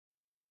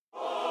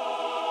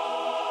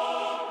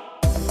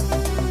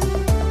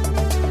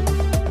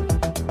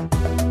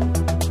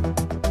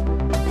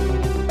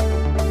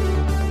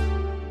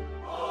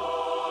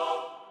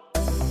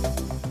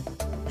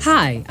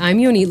Hi, I'm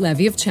Yonit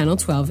Levy of Channel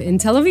 12 in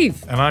Tel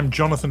Aviv. And I'm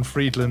Jonathan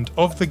Friedland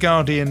of The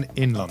Guardian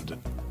in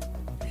London.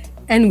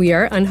 And we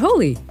are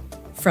Unholy,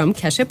 from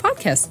Keshe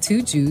Podcast,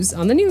 Two Jews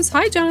on the News.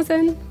 Hi,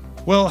 Jonathan.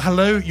 Well,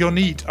 hello,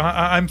 Yonit.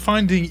 I'm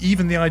finding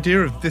even the idea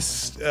of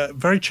this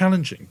very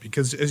challenging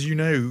because, as you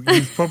know,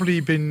 you've probably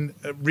been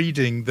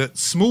reading that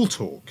small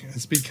talk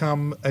has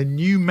become a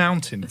new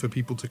mountain for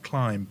people to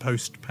climb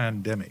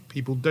post-pandemic.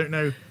 People don't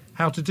know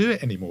how to do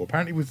it anymore.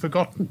 Apparently, we've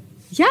forgotten.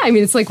 Yeah, I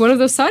mean, it's like one of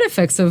those side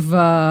effects of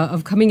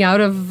coming out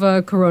of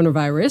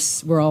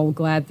coronavirus. We're all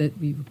glad that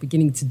we're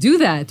beginning to do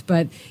that.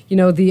 But, you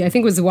know, I think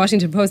it was the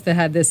Washington Post that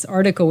had this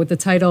article with the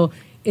title,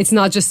 "It's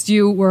not just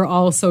you, we're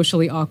all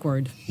socially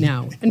awkward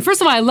now." And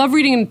first of all, I love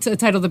reading a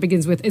title that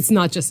begins with, "It's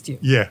not just you."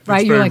 Yeah, that's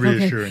right? very You're like,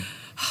 reassuring.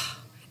 Okay.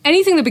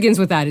 Anything that begins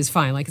with that is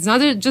fine. Like, it's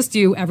not just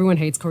you, everyone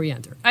hates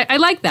coriander. I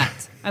like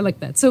that. I like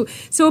that. So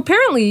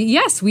apparently,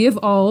 yes, we have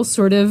all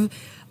sort of...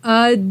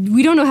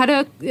 we don't know how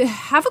to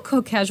have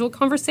a casual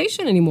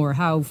conversation anymore.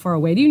 How far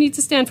away do you need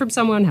to stand from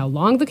someone? How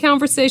long the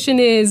conversation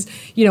is?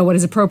 You know, what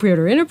is appropriate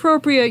or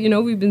inappropriate? You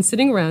know, we've been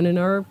sitting around in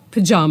our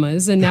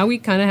pajamas, and now we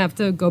kind of have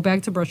to go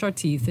back to brush our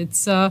teeth.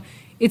 It's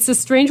a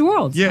strange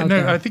world. Yeah, no,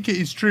 there. I think it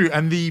is true.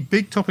 And the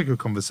big topic of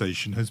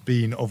conversation has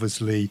been,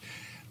 obviously,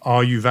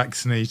 are you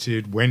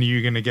vaccinated? When are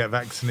you going to get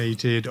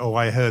vaccinated? Oh,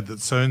 I heard that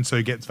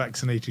so-and-so gets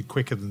vaccinated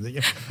quicker than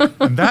the...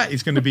 And that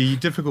is going to be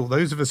difficult.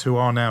 Those of us who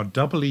are now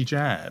doubly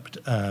jabbed,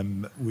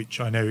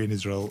 which I know in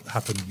Israel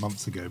happened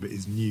months ago, but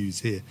is news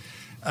here,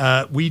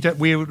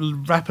 we're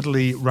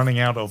rapidly running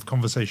out of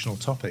conversational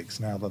topics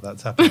now that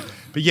that's happened.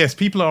 But yes,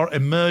 people are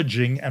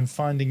emerging and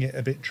finding it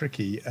a bit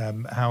tricky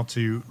how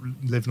to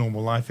live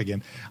normal life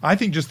again. I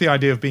think just the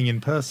idea of being in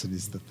person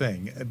is the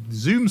thing.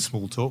 Zoom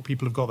small talk,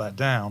 people have got that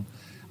down.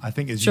 I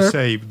think, as you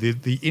say,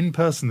 the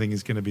in-person thing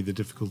is going to be the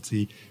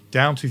difficulty,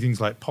 down to things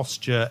like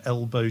posture,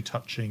 elbow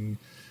touching,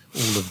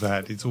 all of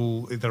that.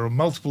 There are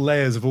multiple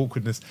layers of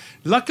awkwardness.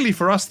 Luckily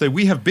for us, though,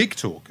 we have big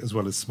talk as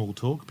well as small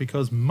talk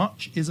because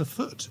much is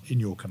afoot in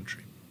your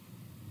country.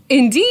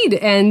 Indeed.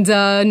 And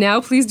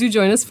now please do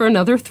join us for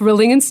another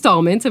thrilling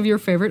installment of your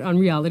favorite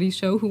unreality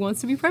show, Who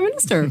Wants to Be Prime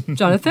Minister?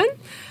 Jonathan?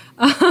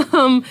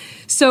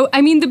 So,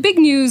 I mean, the big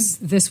news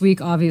this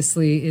week,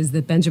 obviously, is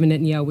that Benjamin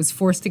Netanyahu was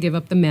forced to give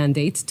up the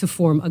mandate to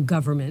form a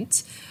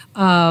government.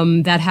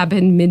 That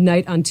happened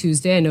midnight on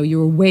Tuesday. I know you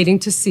were waiting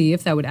to see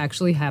if that would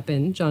actually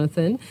happen,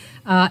 Jonathan.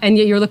 And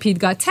yet Yair Lapid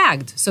got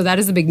tagged. So that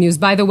is the big news.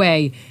 By the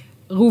way,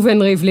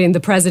 Reuven Rivlin, the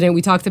president,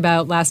 we talked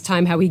about last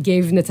time how he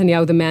gave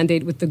Netanyahu the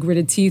mandate with the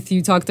gritted teeth.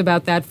 You talked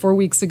about that 4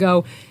 weeks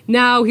ago.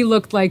 Now he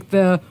looked like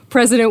the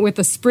president with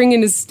a spring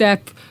in his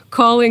step,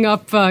 calling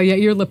up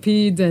Yair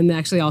Lapid and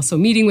actually also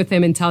meeting with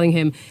him and telling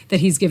him that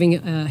he's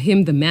giving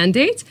him the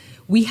mandate.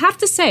 We have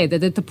to say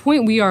that at the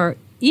point we are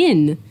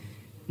in,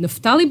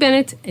 Naftali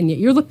Bennett and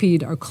Yair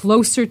Lapid are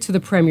closer to the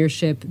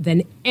premiership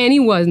than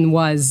anyone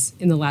was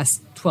in the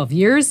last 12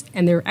 years,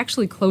 and they're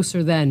actually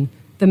closer than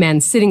the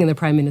man sitting in the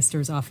prime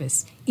minister's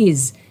office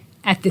is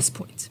at this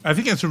point. I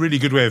think that's a really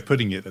good way of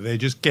putting it, that they're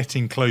just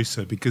getting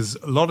closer, because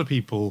a lot of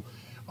people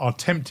are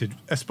tempted,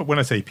 when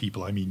I say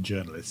people, I mean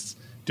journalists,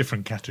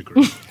 different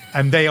category,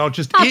 and they are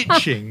just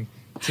itching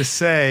to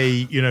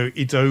say, you know,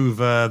 it's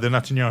over, the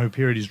Netanyahu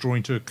period is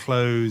drawing to a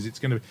close, it's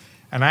going to...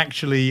 And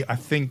actually, I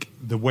think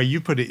the way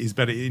you put it is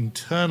better. It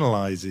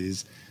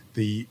internalizes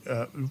the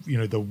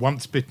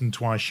once bitten,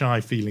 twice shy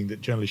feeling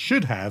that journalists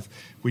should have,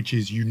 which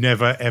is you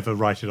never, ever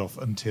write it off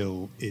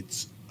until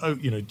it's,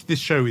 this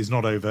show is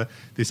not over.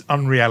 This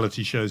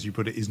unreality show, as you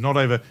put it, is not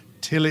over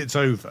till it's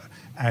over.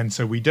 And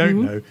so we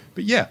don't know.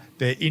 But yeah,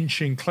 they're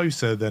inching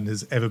closer than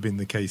has ever been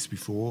the case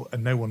before.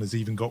 And no one has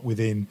even got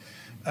within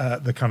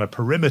the kind of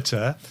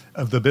perimeter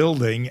of the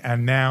building.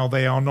 And now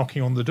they are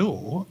knocking on the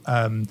door.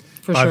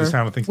 For by sure. the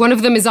sound of things. One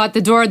of them is at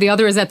the door, the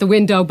other is at the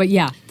window. But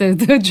yeah,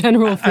 the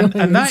general feeling.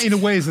 And that, in a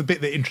way, is the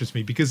bit that interests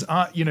me because,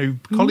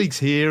 colleagues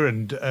here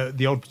and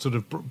the odd sort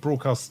of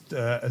broadcast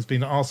has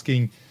been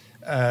asking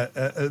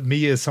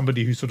me as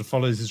somebody who sort of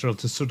follows Israel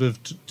to sort of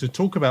to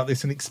talk about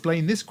this and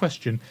explain this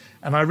question.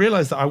 And I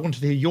realized that I wanted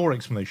to hear your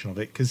explanation of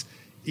it because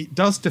it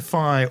does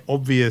defy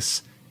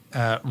obvious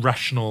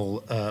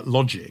rational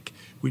logic,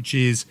 which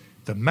is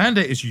the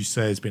mandate, as you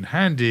say, has been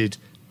handed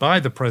by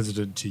the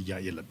president to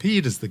Yair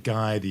Lapid as the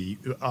guy,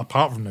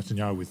 apart from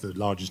Netanyahu, with the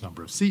largest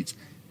number of seats.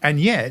 And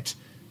yet,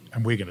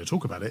 and we're going to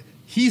talk about it,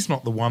 he's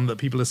not the one that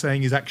people are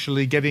saying is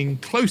actually getting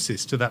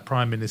closest to that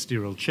prime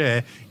ministerial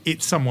chair.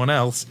 It's someone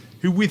else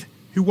who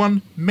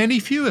won many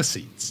fewer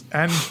seats.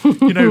 And,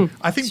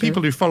 I think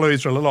people who follow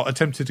Israel a lot are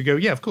tempted to go,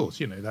 yeah, of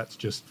course, that's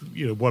just,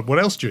 what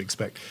else do you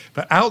expect?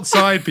 But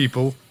outside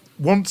people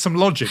want some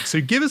logic. So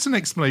give us an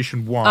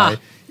explanation why,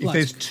 if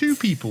there's two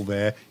people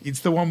there, it's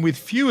the one with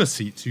fewer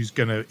seats who's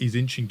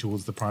inching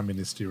towards the prime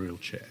ministerial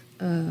chair.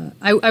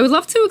 I would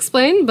love to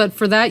explain, but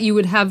for that you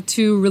would have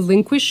to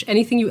relinquish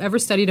anything you ever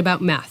studied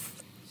about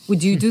math.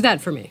 Would you do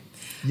that for me?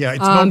 Yeah, it's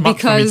not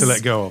much for me to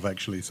let go of,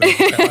 actually, so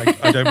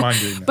I don't mind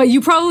doing that. But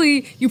you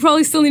probably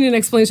still need an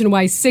explanation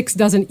why 6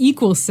 doesn't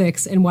equal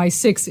 6 and why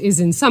 6 is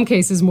in some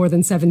cases more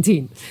than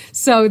 17.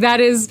 So that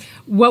is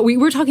what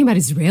we're talking about,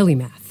 Israeli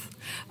math.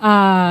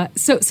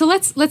 So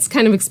let's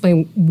kind of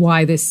explain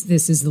why this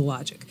is the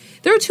logic.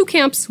 There are two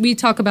camps. We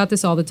talk about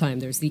this all the time.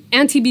 There's the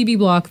anti-Bibi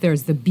bloc.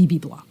 There's the Bibi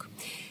bloc.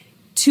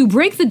 To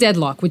break the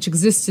deadlock, which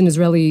exists in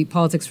Israeli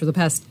politics for the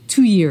past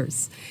 2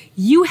 years,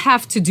 you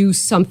have to do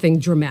something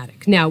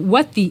dramatic. Now,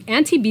 what the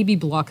anti-Bibi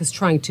bloc is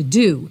trying to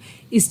do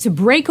is to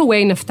break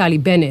away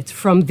Naftali Bennett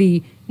from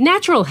the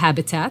natural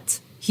habitat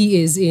he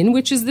is in,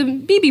 which is the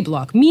Bibi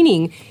bloc,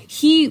 meaning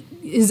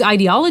his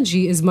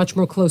ideology is much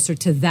more closer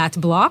to that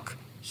bloc.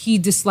 He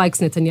dislikes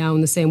Netanyahu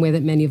in the same way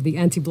that many of the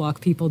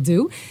anti-bloc people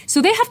do.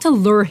 So they have to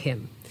lure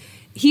him.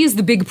 He is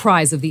the big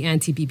prize of the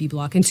anti-Bibi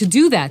bloc. And to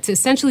do that, to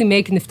essentially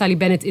make Naftali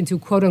Bennett into,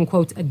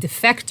 quote-unquote, a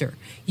defector,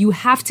 you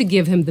have to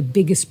give him the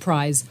biggest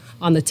prize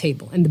on the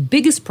table. And the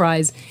biggest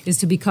prize is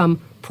to become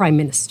prime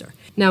minister.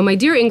 Now, my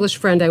dear English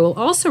friend, I will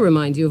also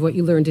remind you of what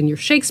you learned in your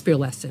Shakespeare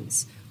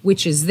lessons,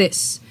 which is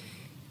this.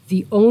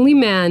 The only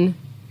man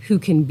who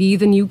can be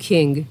the new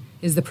king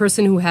is the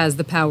person who has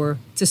the power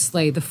to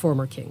slay the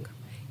former king.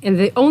 And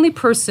the only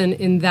person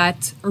in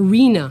that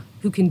arena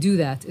who can do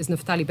that is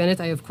Naftali Bennett.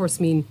 I, of course,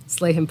 mean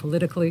slay him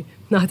politically,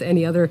 not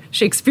any other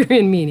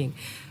Shakespearean meaning.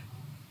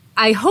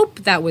 I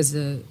hope that was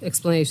an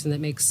explanation that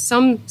makes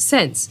some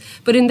sense.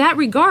 But in that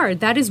regard,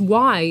 that is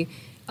why,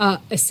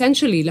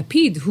 essentially,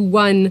 Lapid, who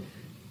won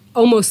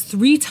almost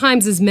 3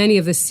 times as many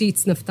of the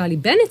seats Naftali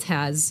Bennett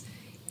has,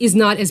 is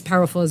not as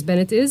powerful as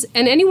Bennett is.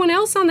 And anyone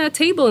else on that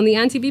table in the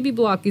anti-Bibi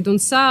bloc, Gideon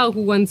Sa'ar,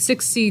 who won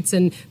 6 seats,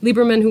 and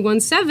Lieberman, who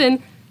won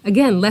 7,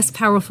 again, less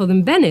powerful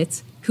than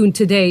Bennett, who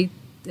today,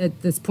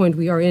 at this point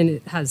we are in,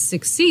 has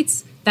 6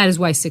 seats. That is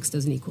why 6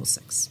 doesn't equal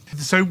 6.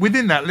 So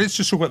within that, let's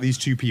just talk about these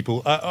two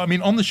people. I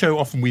mean, on the show,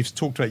 often we've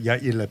talked about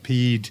Yair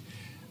Lapid,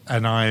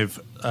 and I've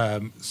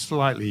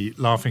slightly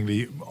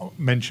laughingly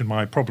mentioned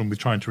my problem with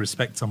trying to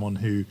respect someone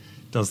who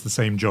does the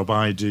same job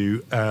I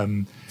do.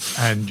 And,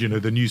 you know,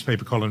 the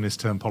newspaper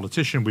columnist turned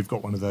politician, we've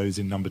got one of those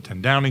in number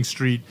 10 Downing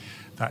Street.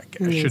 That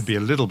should be a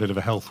little bit of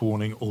a health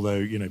warning, although,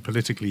 you know,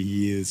 politically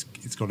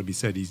it's got to be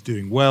said he's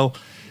doing well.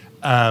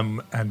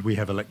 And we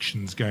have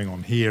elections going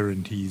on here,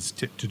 and he's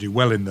tipped to do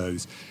well in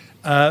those.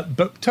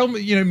 But tell me,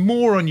 you know,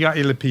 more on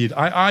Yair Lapid.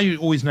 I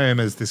always know him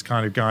as this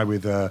kind of guy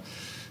with a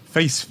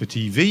face for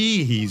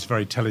TV. He's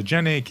very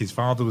telegenic. His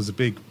father was a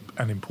big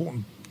and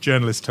important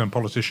journalist turned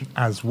politician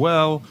as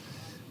well.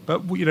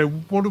 But, you know,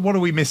 what are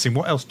we missing?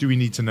 What else do we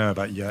need to know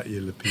about Yair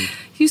Lapid?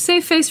 You say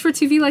face for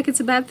TV like it's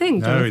a bad thing,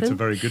 Jonathan. No, it's a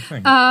very good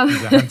thing.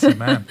 He's a handsome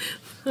man.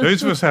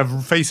 Those of us who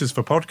have faces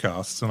for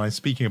podcasts, and I'm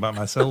speaking about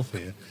myself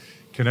here,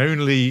 can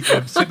only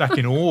sit back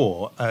in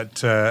awe at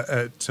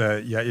Yair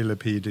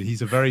Lapid.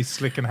 He's a very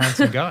slick and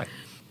handsome guy.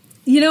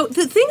 You know,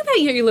 the thing about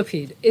Yair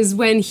Lapid is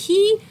when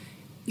he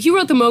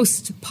wrote the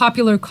most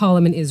popular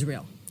column in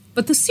Israel.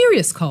 But the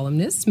serious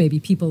columnists, maybe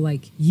people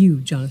like you,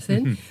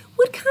 Jonathan,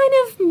 would kind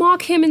of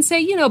mock him and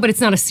say, you know, but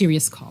it's not a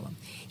serious column.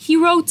 He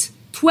wrote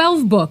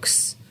 12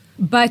 books,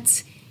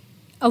 but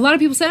a lot of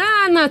people said,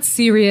 not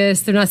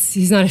serious.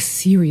 He's not a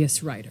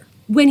serious writer.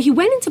 When he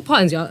went into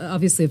politics,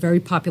 obviously a very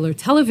popular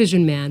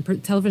television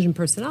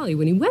personality,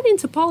 when he went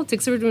into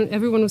politics,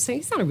 everyone was saying,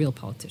 he's not a real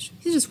politician.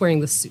 He's just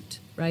wearing the suit,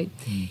 right?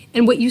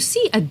 And what you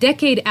see a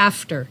decade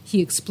after he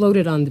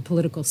exploded on the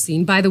political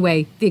scene, by the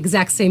way, the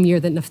exact same year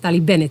that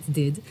Naftali Bennett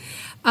did,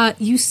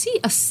 you see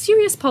a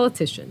serious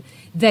politician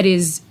that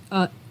is,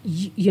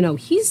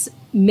 he's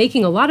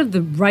making a lot of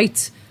the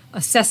right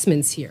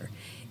assessments here.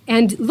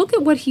 And look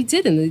at what he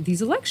did in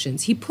these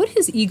elections. He put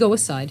his ego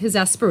aside, his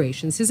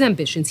aspirations, his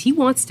ambitions. He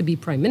wants to be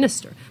prime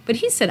minister. But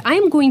he said, I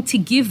am going to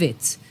give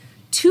it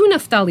to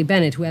Naftali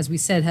Bennett, who, as we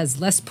said,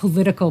 has less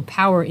political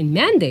power in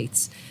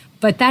mandates.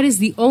 But that is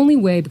the only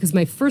way, because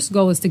my first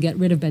goal is to get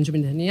rid of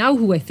Benjamin Netanyahu,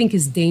 who I think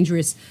is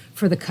dangerous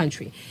for the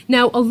country.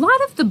 Now, a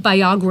lot of the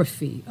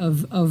biography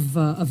of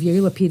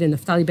Yair Lapid and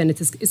Naftali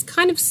Bennett is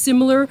kind of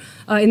similar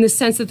in the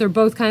sense that they're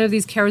both kind of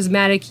these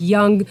charismatic,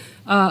 young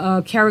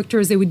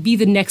characters. They would be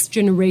the next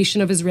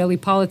generation of Israeli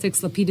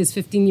politics. Lapid is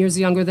 15 years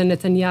younger than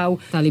Netanyahu.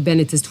 Naftali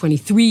Bennett is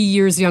 23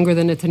 years younger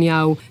than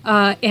Netanyahu.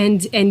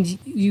 And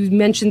you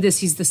mentioned this,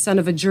 he's the son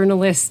of a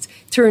journalist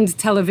turned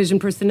television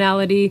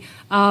personality.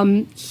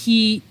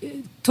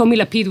 Tomi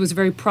Lapid was a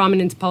very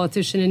prominent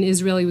politician in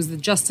Israel. He was the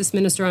justice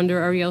minister under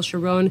Ariel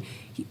Sharon.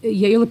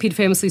 Yair Lapid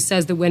famously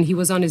says that when he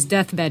was on his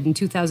deathbed in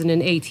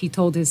 2008, he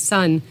told his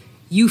son,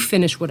 you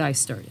finish what I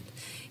started.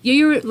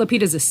 Yair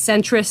Lapid is a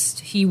centrist.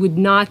 He would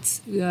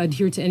not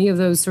adhere to any of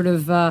those sort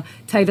of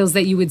titles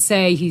that you would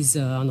say he's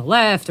on the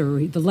left,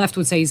 or the left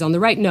would say he's on the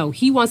right. No,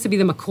 he wants to be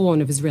the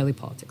Macron of Israeli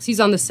politics.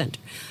 He's on the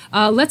center.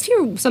 Let's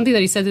hear something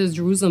that he said to the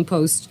Jerusalem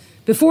Post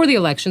before the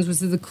elections, was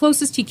the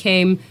closest he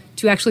came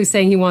to actually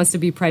saying he wants to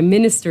be prime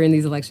minister in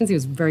these elections. He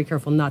was very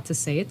careful not to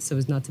say it so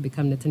as not to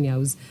become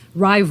Netanyahu's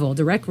rival,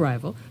 direct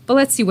rival. But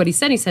let's see what he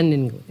said. He said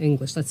in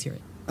English. Let's hear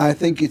it. I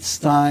think it's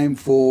time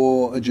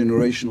for a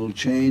generational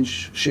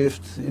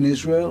shift in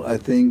Israel. I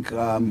think,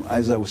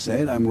 as I was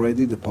saying, I'm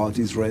ready. The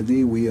party is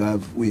ready. We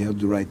have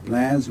the right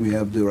plans. We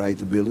have the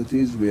right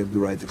abilities. We have the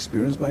right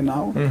experience by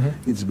now.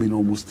 It's been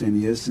almost 10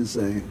 years since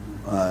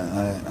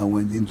I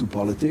went into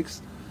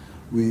politics.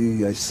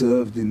 I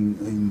served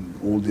in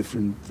all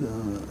different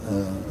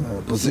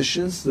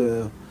positions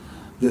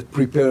that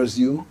prepares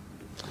you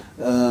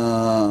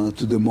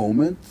to the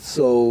moment.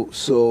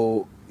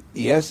 So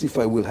yes, if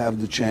I will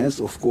have the chance,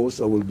 of course,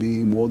 I will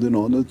be more than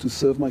honored to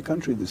serve my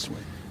country this way.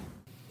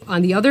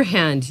 On the other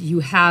hand, you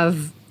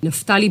have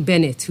Naftali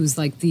Bennett, who's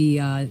like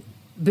the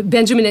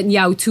Benjamin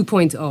Netanyahu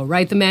 2.0,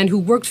 right? The man who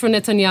worked for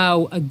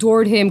Netanyahu,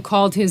 adored him,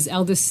 called his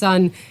eldest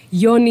son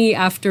Yoni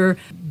after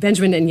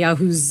Benjamin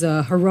Netanyahu's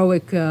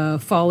heroic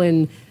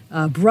fallen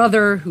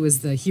brother, who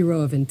is the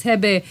hero of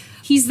Entebbe.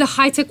 He's the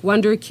high-tech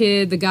wonder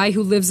kid, the guy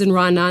who lives in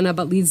Ra'anana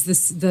but leads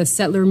the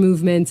settler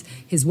movement.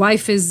 His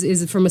wife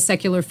is from a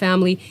secular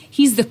family.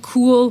 He's the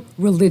cool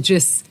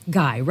religious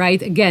guy,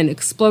 right? Again,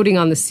 exploding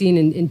on the scene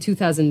in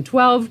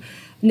 2012.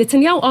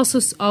 Netanyahu also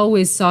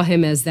always saw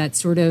him as that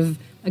sort of,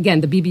 again,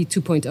 the Bibi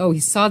 2.0. He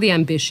saw the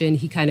ambition.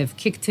 He kind of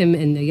kicked him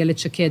and Ayelet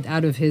Shaked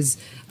out of his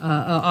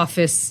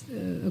office.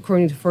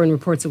 According to foreign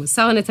reports, it was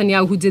Sarah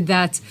Netanyahu who did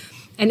that.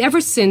 And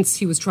ever since,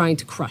 he was trying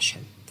to crush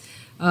him.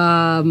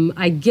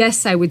 I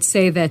guess I would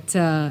say that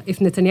if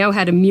Netanyahu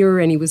had a mirror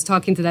and he was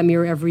talking to that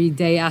mirror every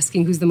day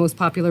asking who's the most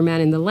popular man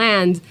in the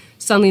land,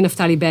 suddenly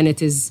Naftali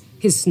Bennett is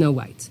his Snow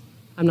White.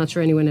 I'm not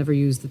sure anyone ever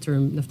used the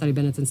term Naftali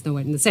Bennett and Snow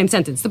White in the same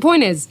sentence. The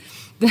point is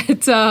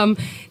that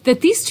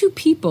that these two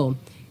people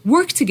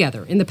worked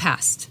together in the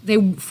past.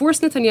 They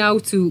forced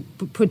Netanyahu to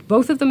put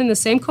both of them in the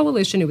same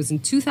coalition. It was in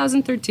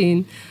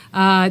 2013.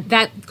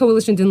 That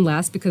coalition didn't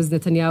last because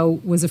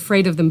Netanyahu was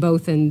afraid of them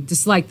both and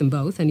disliked them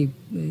both, and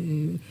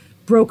he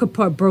broke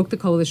the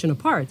coalition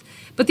apart.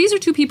 But these are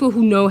two people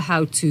who know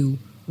how to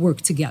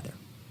work together.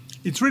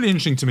 It's really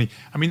interesting to me.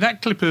 I mean,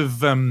 that clip of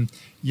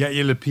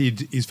Yair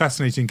Lapid is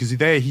fascinating because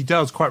there he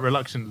does quite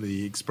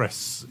reluctantly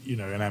express,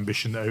 an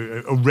ambition,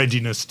 a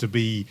readiness to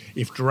be,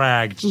 if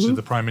dragged to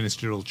the prime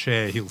ministerial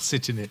chair, he'll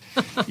sit in it,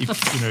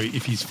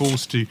 if he's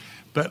forced to.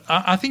 But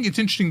I think it's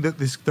interesting that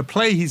the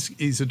play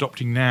he's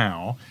adopting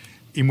now,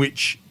 in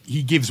which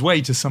he gives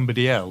way to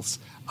somebody else.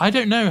 I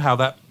don't know how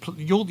that.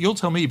 You'll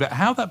tell me, but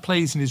how that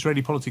plays in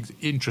Israeli politics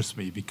interests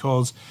me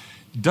because.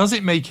 Does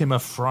it make him a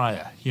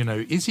friar?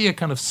 Is he a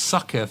kind of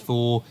sucker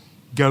for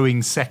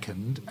going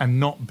second and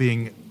not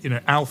being,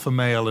 alpha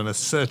male and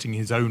asserting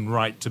his own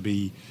right to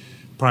be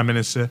prime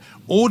minister?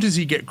 Or does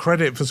he get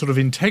credit for sort of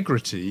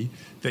integrity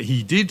that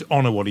he did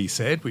honor what he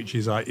said, which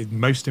is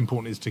most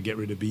important is to get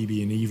rid of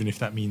Bibi, and even if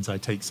that means I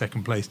take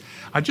second place.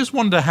 I just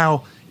wonder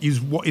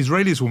what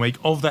Israelis will make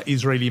of that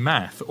Israeli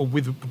math. Or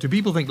do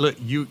people think, look,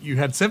 you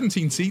had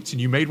 17 seats and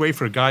you made way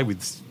for a guy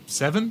with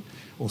 7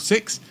 or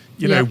 6?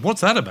 What's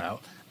that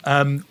about?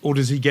 Or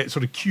does he get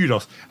sort of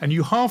kudos? And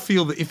you half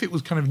feel that if it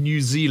was kind of New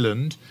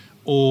Zealand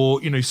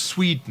or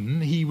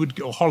Sweden,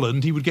 or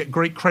Holland, he would get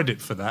great credit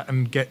for that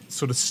and get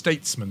sort of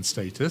statesman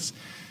status.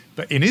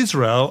 But in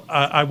Israel,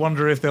 I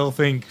wonder if they'll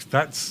think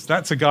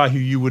that's a guy who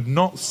you would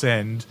not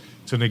send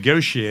to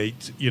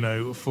negotiate,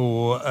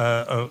 for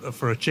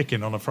a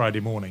chicken on a Friday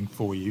morning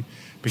for you,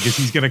 because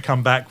he's going to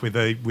come back with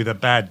a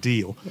bad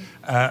deal.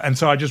 And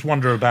so I just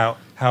wonder about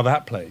how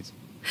that plays.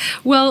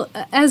 Well,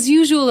 as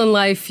usual in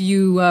life,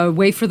 you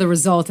wait for the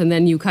result and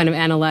then you kind of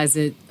analyze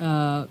it,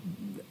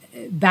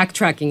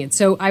 backtracking it.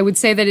 So I would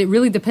say that it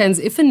really depends.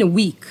 If in a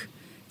week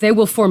they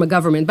will form a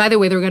government, by the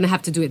way, they're going to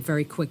have to do it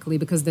very quickly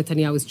because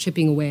Netanyahu is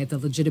chipping away at the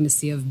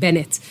legitimacy of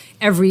Bennett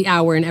every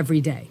hour and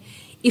every day.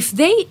 If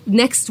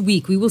next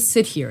week, we will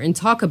sit here and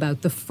talk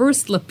about the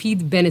first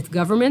Lapid-Bennett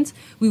government,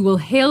 we will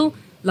hail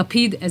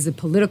Lapid as a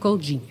political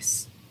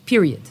genius,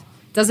 period.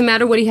 Doesn't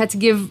matter what he had to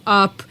give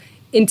up.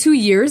 In 2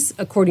 years,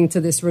 according to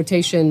this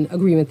rotation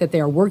agreement that they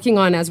are working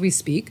on as we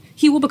speak,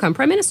 he will become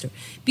prime minister.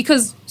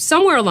 Because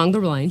somewhere along the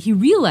line, he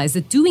realized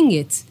that doing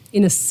it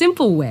in a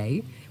simple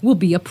way will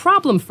be a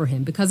problem for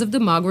him because of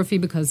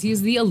demography, because he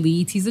is the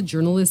elite, he's a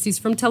journalist, he's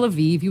from Tel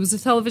Aviv, he was a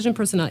television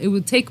personality. It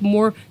would take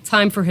more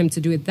time for him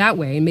to do it that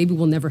way, and maybe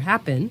will never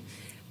happen.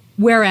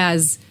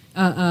 Whereas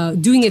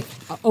doing it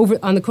over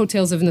on the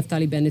coattails of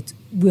Naftali Bennett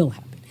will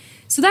happen.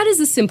 So that is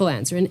the simple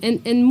answer.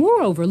 And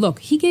moreover, look,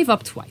 he gave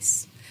up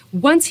twice.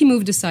 Once he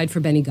moved aside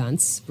for Benny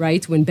Gantz,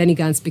 right, when Benny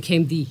Gantz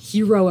became the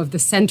hero of the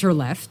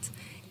center-left,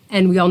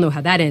 and we all know how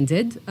that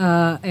ended,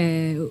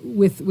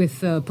 with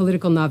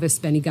political novice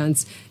Benny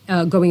Gantz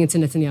going into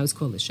Netanyahu's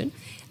coalition.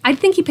 I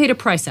think he paid a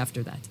price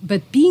after that.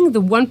 But being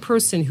the one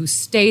person who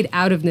stayed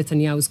out of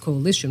Netanyahu's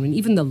coalition, when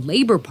even the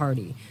Labour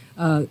Party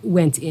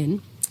went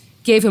in,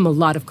 gave him a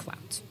lot of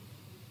clout.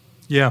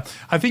 Yeah,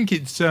 I think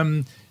it's...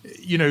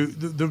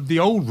 the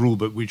old rule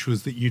book, which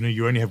was that,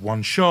 you only have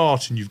one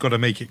shot and you've got to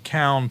make it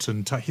count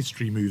and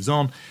history moves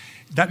on,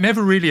 that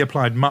never really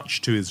applied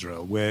much to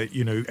Israel, where,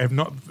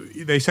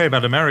 they say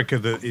about America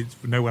that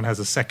no one has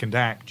a second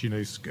act.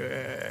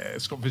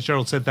 Scott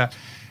Fitzgerald said that,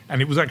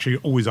 and it was actually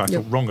always, I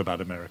thought, wrong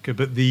about America.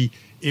 But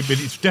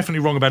it's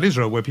definitely wrong about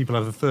Israel, where people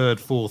have a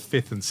third, fourth,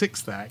 fifth and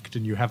sixth act,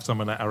 and you have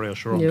someone like Ariel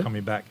Sharon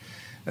coming back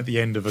at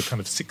the end of a kind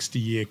of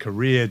 60-year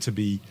career to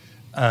be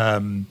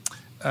prime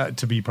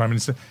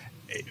minister.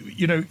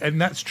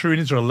 And that's true in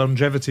Israel.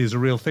 Longevity is a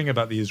real thing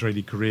about the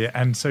Israeli career.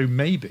 And so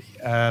maybe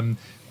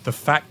the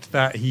fact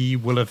that he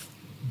will have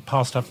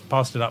passed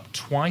it up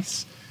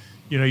twice.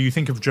 You know, you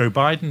think of Joe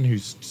Biden,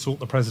 who's sought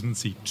the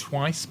presidency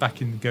twice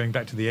going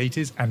back to the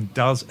 80s, and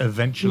does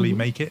eventually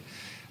make it.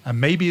 And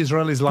maybe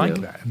Israel is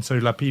like that. And so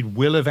Lapid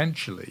will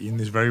eventually, in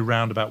this very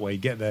roundabout way,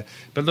 get there.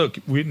 But look,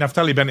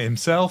 Naftali Bennett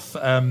himself,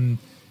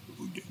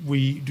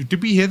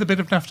 did we hear the bit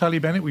of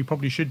Naftali Bennett? We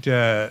probably should.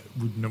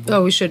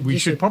 We should. We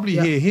should probably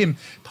hear him,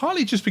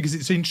 partly just because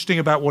it's interesting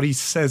about what he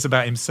says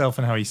about himself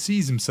and how he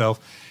sees himself.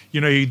 You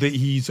know, that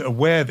he's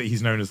aware that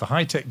he's known as the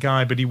high-tech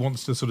guy, but he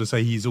wants to sort of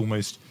say he's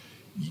almost,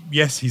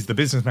 yes, he's the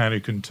businessman who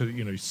can,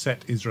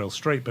 set Israel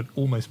straight, but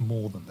almost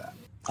more than that.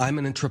 I'm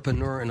an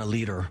entrepreneur and a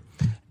leader.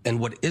 And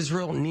what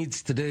Israel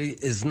needs today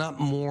is not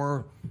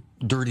more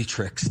dirty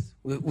tricks.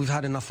 We've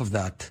had enough of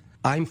that.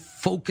 I'm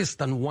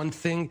focused on one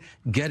thing,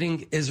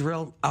 getting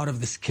Israel out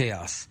of this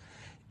chaos.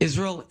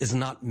 Israel is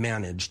not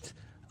managed.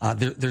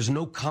 There's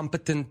no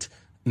competent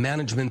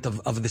management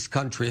of this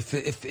country.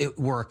 If it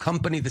were a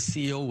company, the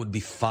CEO would be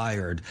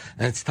fired.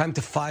 And it's time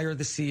to fire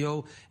the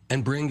CEO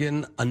and bring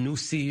in a new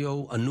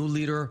CEO, a new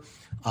leader.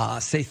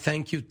 Say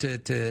thank you to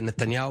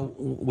Netanyahu,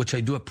 which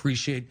I do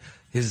appreciate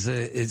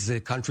his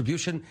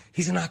contribution.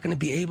 He's not going to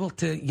be able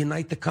to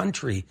unite the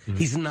country.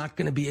 He's not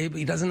going to be able,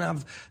 he doesn't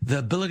have the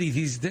ability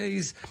these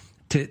days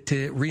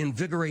to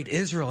reinvigorate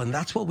Israel, and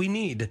that's what we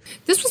need.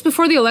 This was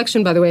before the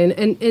election, by the way,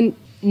 and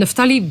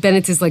Naftali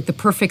Bennett is like the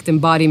perfect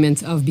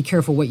embodiment of be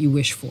careful what you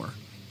wish for.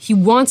 He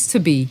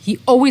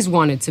always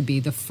wanted to be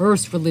the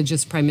first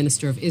religious prime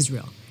minister of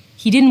Israel.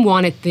 He didn't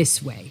want it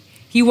this way.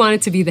 He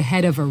wanted to be the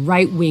head of a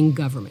right-wing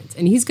government,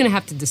 and he's going to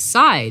have to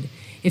decide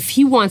if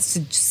he wants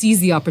to seize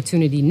the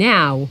opportunity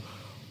now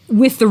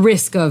with the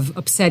risk of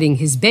upsetting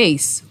his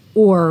base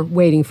or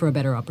waiting for a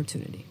better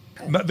opportunity.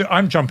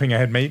 I'm jumping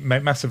ahead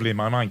massively in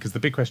my mind, because the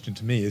big question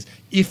to me is,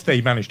 if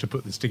they manage to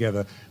put this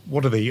together,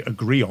 what do they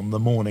agree on the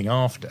morning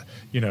after?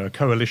 You know, a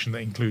coalition that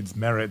includes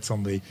Meretz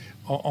on the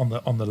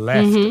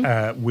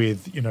left,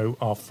 with, you know,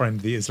 our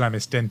friend the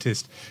Islamist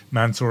dentist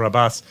Mansour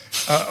Abbas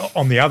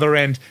on the other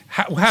end.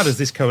 How does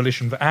this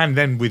coalition, and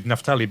then with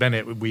Naftali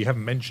Bennett, we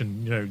haven't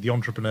mentioned, you know, the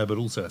entrepreneur, but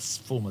also a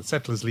former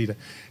settlers leader,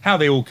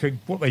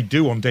 what they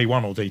do on day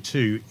one or day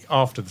two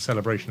after the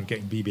celebration of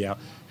getting Bibi out.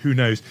 Who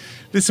knows?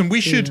 Listen,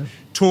 we should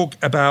talk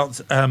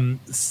about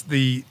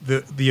the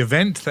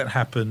event that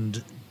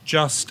happened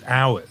just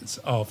hours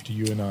after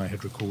you and I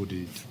had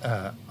recorded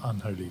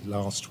Unholy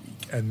last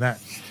week, and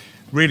that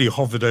really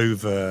hovered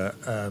over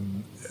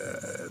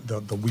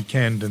the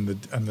weekend and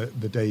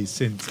the days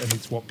since, and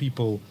it's what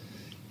people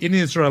in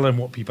Israel and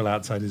what people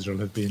outside Israel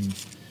have been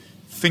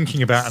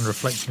thinking about and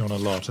reflecting on a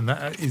lot, and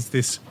that is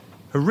this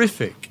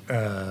horrific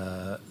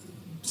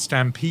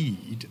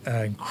stampede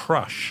and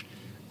crush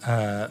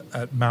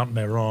at Mount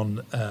Meron,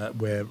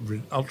 where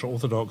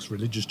ultra-Orthodox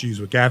religious Jews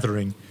were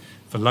gathering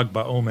for Lag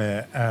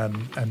BaOmer,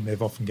 and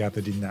they've often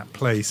gathered in that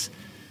place.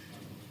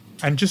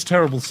 And just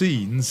terrible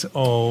scenes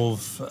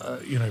of,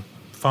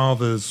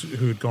 fathers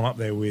who had gone up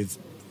there with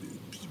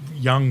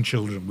young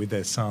children, with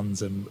their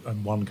sons, and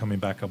one coming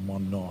back and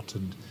one not.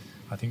 And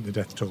I think the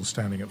death toll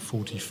standing at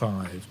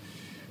 45.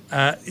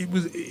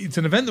 It's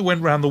an event that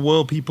went around the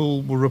world.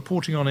 People were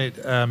reporting on it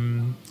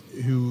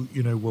who,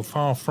 were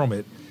far from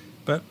it.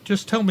 But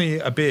just tell me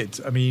a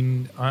bit, I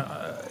mean,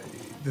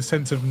 the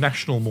sense of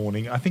national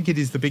mourning. I think it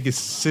is the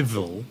biggest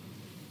civil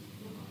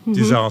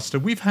disaster.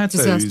 We've had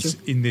those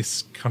in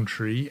this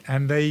country,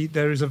 and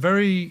there is a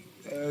very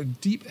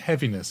deep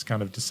heaviness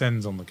kind of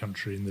descends on the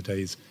country in the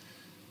days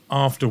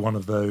after one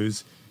of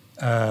those.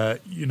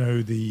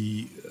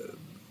 The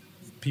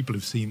people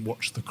who've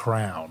watched The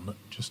Crown,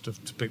 just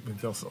to pick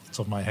off the top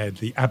of my head,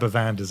 the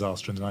Aberfan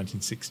disaster in the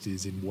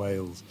 1960s in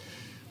Wales,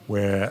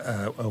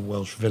 where a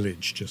Welsh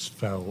village just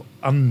fell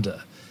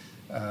under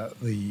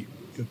the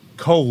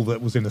coal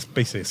that was in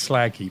basically a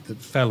slag heap that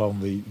fell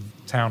on the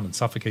town and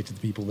suffocated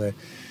the people there.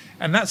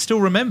 And that's still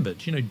remembered,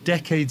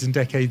 decades and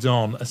decades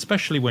on,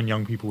 especially when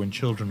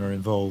children are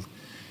involved.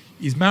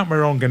 Is Mount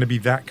Meron going to be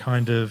that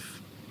kind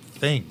of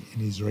thing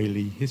in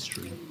Israeli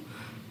history?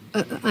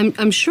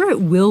 I'm sure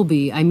it will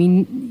be. I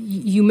mean,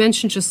 you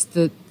mentioned just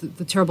the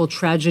terrible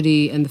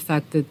tragedy and the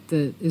fact that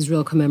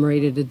Israel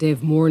commemorated a day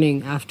of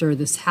mourning after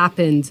this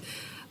happened.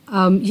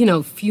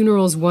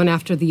 Funerals one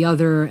after the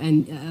other,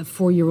 and a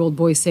 4-year-old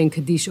boy saying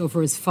Kaddish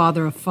over his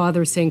father, a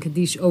father saying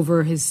Kaddish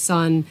over his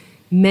son.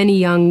 Many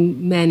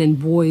young men and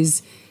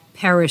boys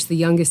perished, the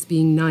youngest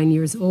being 9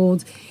 years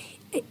old.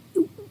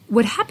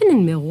 What happened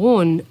in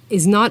Meron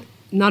is not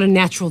a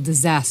natural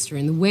disaster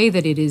in the way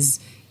that it is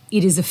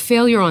a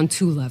failure on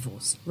two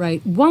levels,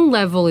 right? One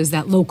level is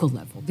that local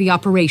level, the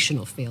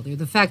operational failure,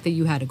 the fact that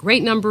you had a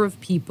great number of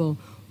people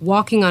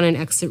walking on an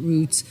exit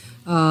route,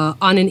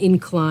 on an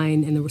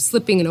incline, and they were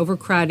slipping and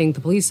overcrowding, the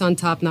police on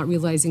top not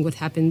realizing what's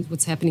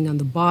happening on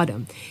the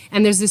bottom.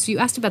 And there's this, you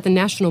asked about the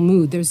national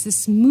mood, there's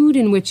this mood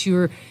in which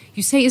you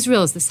say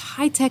Israel is this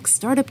high-tech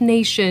startup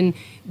nation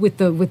with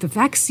the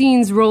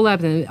vaccines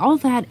rollout and all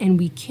that, and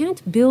we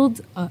can't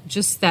build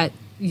just that,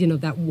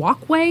 that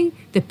walkway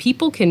that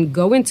people can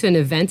go into an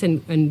event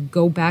and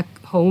go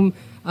back home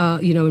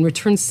and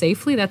return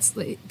safely.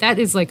 That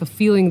is like a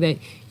feeling that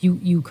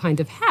you kind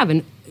of have.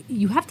 And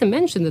you have to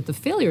mention that the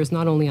failure is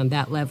not only on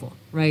that level,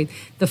 right?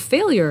 The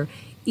failure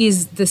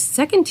is the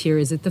second tier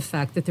is the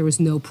fact that there was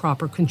no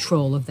proper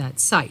control of that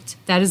site.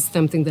 That is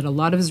something that a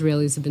lot of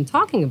Israelis have been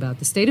talking about.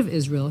 The state of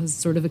Israel has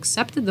sort of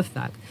accepted the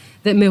fact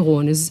that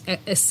Meron is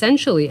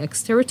essentially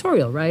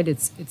exterritorial, right?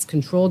 It's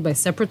controlled by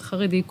separate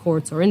Haredi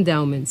courts or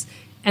endowments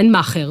and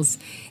machers.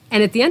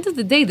 And at the end of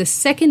the day, the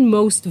second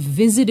most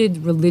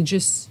visited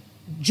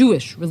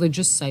Jewish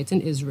religious site in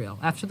Israel,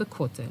 after the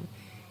Kotel,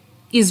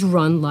 is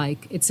run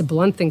like, it's a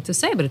blunt thing to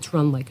say, but it's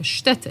run like a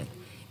shtetl.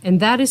 And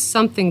that is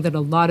something that a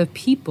lot of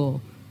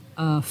people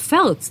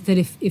felt that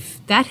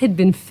if that had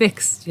been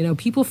fixed,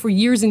 people for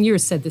years and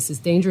years said this is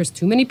dangerous,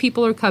 too many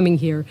people are coming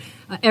here.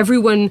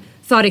 Everyone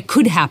thought it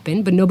could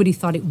happen, but nobody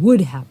thought it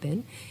would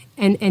happen.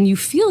 And you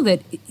feel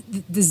that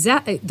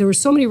there were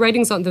so much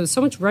writing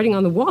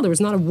on the wall. There was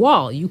not a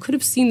wall. You could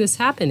have seen this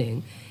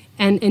happening.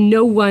 And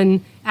no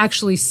one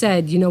actually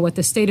said,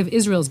 the state of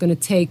Israel is going to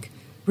take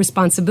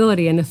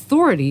responsibility and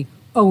authority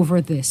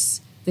over this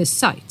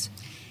site.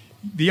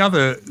 The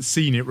other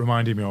scene it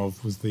reminded me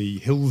of was the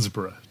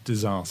Hillsborough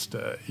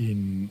disaster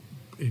in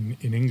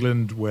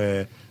England,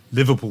 where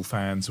Liverpool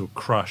fans were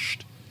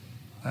crushed,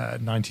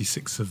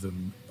 96 of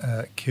them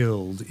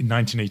killed in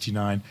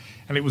 1989.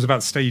 And it was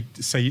about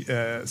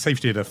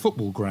safety at a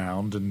football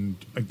ground, and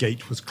a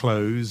gate was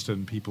closed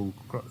and people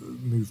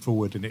moved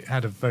forward, and it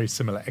had a very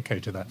similar echo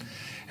to that.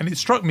 And it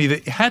struck me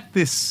that it had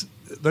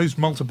those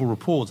multiple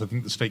reports, I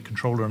think the state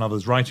controller and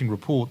others writing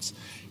reports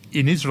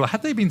in Israel,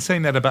 had they been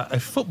saying that about a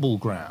football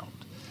ground,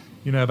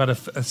 about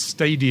a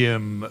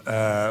stadium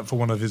for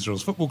one of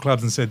Israel's football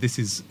clubs, and said this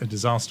is a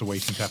disaster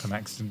waiting to happen,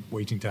 accident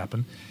waiting to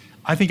happen,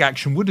 I think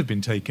action would have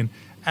been taken.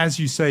 As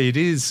you say, it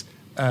is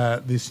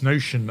this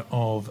notion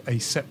of a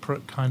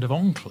separate kind of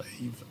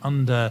enclave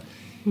under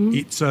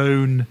its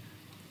own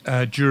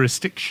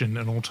jurisdiction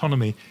and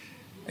autonomy.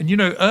 And,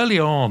 early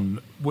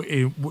on,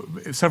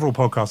 several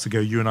podcasts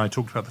ago, you and I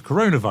talked about the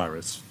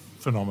coronavirus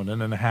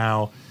phenomenon and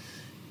how,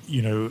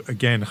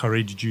 again,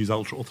 Haredi Jews,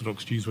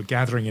 ultra-Orthodox Jews were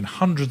gathering in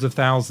hundreds of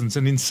thousands.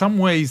 And in some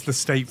ways, the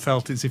state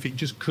felt as if it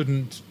just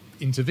couldn't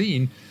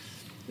intervene,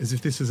 as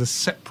if this is a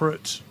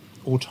separate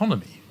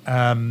autonomy,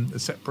 a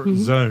separate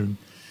zone.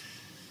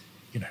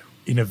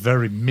 In a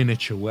very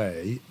miniature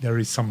way, there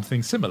is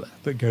something similar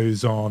that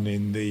goes on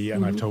in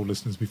and I've told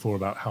listeners before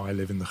about how I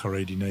live in the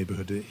Haredi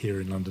neighborhood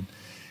here in London.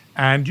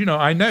 And,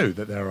 I know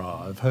that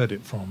I've heard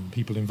it from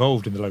people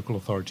involved in the local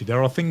authority,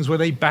 there are things where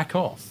they back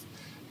off,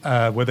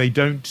 where they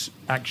don't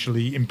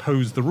actually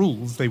impose the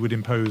rules they would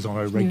impose on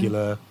a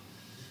regular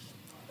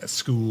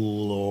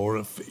school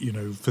or,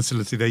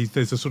 facility.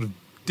 There's a sort of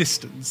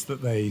distance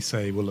that they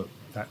say, well, look,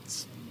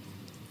 that's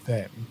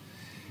them.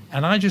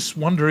 And I just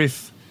wonder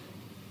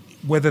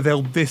whether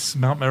this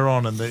Mount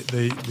Meron and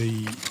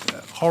the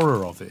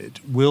horror of it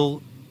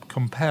will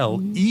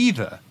compel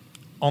either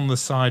on the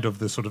side of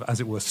the sort of, as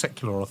it were,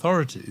 secular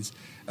authorities,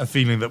 a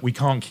feeling that we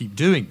can't keep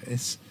doing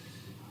this,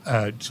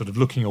 sort of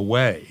looking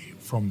away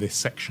from this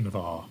section of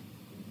our,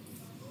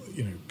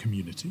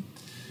 community,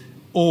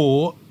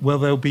 or will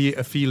there be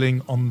a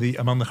feeling among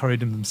the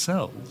Haredim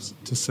themselves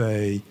to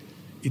say,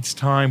 it's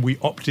time we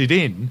opted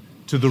in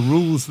to the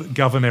rules that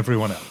govern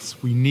everyone else.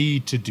 We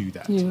need to do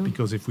that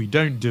because if we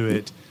don't do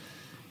it,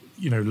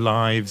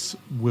 lives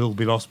will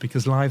be lost,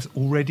 because lives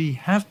already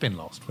have been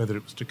lost, whether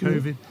it was to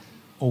COVID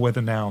or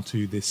whether now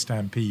to this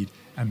stampede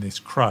and this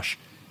crush.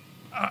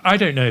 I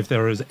don't know if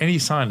there is any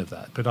sign of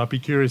that, but I'd be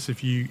curious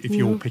if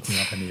you're picking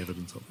up any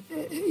evidence of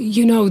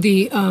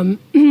it.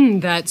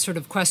 That sort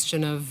of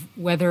question of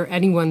whether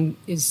anyone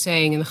is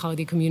saying in the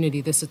Haredi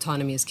community this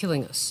autonomy is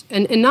killing us.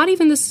 And not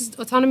even this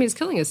autonomy is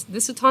killing us.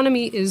 This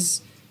autonomy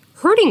is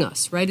hurting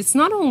us, right? It's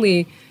not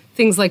only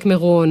things like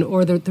Meron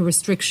or the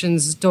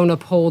restrictions don't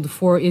uphold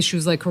for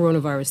issues like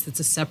coronavirus. It's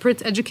a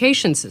separate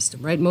education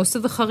system, right? Most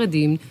of the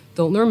Haredim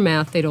don't learn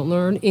math, they don't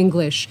learn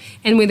English.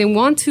 And when they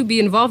want to be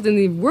involved in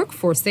the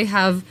workforce, they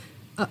have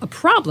a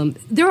problem.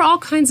 There are all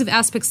kinds of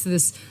aspects to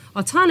this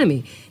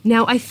autonomy.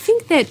 Now, I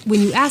think that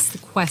when you ask the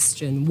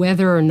question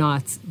whether or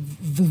not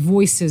the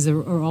voices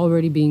are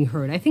already being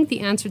heard, I think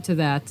the answer to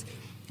that,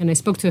 and I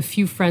spoke to a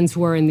few friends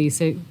who are in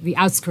the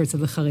outskirts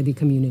of the Haredi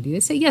community. They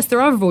say, yes, there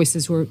are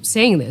voices who are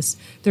saying this.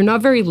 They're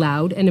not very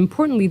loud, and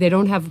importantly, they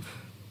don't have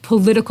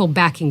political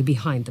backing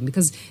behind them.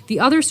 Because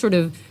the other sort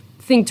of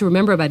thing to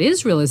remember about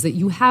Israel is that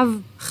you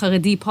have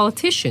Haredi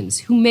politicians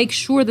who make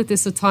sure that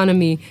this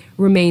autonomy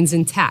remains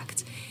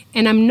intact.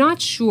 And I'm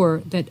not sure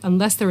that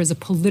unless there is a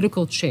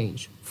political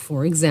change,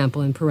 for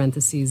example, in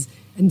parentheses,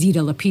 indeed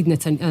a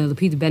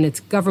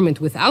Lapid-Bennett government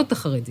without the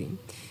Haredim,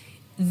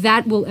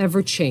 that will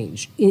ever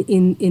change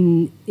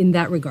in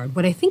that regard.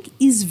 What I think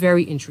is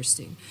very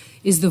interesting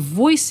is the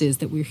voices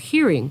that we're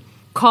hearing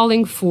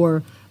calling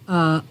for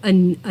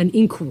an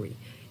inquiry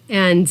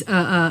and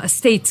a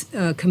state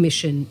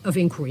commission of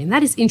inquiry. And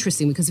that is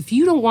interesting because if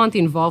you don't want the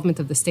involvement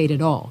of the state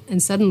at all,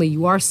 and suddenly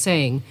you are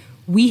saying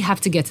we have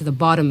to get to the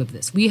bottom of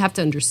this. We have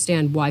to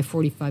understand why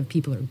 45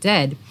 people are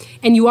dead.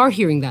 And you are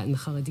hearing that in the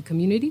Haredi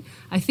community.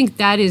 I think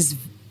that is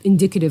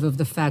indicative of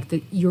the fact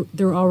that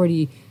there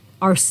already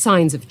are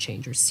signs of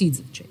change or seeds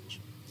of change.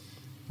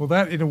 Well,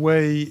 that in a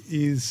way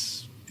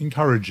is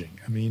encouraging.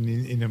 I mean,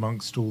 in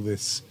amongst all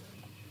this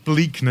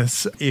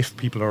bleakness, if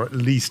people are at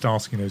least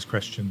asking those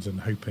questions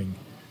and hoping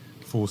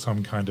for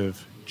some kind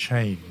of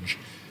change.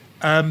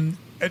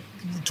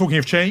 Talking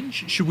of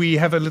change, should we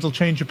have a little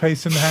change of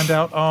pace and hand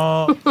out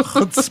our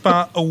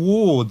Chutzpah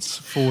awards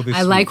for this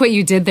I like week? what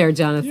you did there,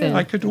 Jonathan. Yeah,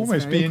 I could That's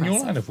almost very be in your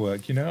impressive. line of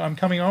work, you know. I'm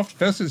coming after,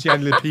 first it was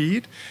Yair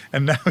Lapid,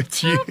 and now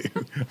it's you.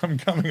 I'm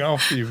coming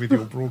after you with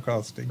your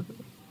broadcasting.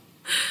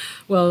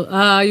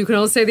 Well, you can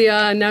also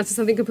say now to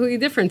something completely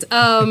different.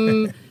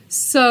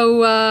 So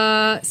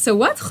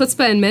what?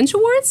 Chutzpah and Mensch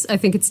Awards? I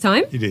think it's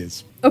time. It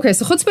is. Okay,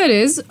 so Chutzpah it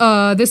is.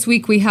 This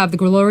week we have the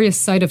glorious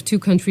sight of two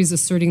countries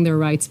asserting their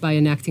rights by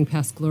enacting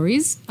past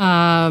glories.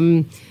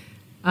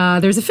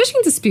 There's a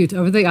fishing dispute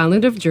over the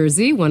island of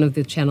Jersey, one of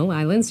the Channel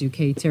Islands,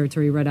 UK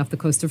territory right off the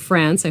coast of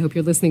France. I hope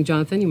you're listening,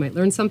 Jonathan. You might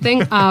learn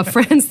something.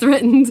 France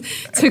threatened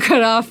to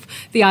cut off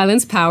the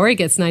island's power. It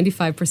gets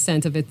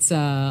 95% of its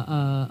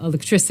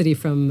electricity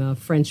from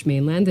French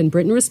mainland. And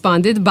Britain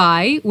responded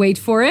by, wait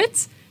for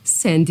it,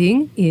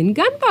 sending in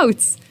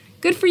gunboats.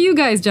 Good for you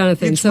guys,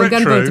 Jonathan. It's so retro.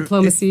 gunboat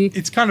diplomacy.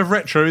 It's kind of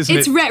retro, isn't it?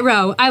 It's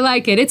retro. I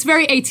like it. It's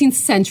very 18th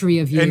century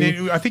of you.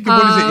 And I think,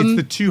 what is it?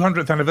 It's the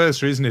 200th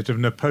anniversary, isn't it, of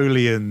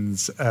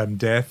Napoleon's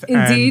death?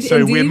 Indeed, and so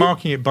indeed. we're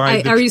marking it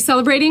by... Are you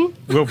celebrating?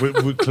 Well,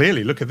 we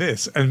clearly, look at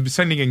this. And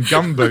sending in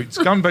gunboats,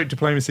 gunboat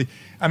diplomacy.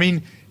 I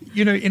mean,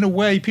 you know, in a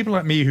way, people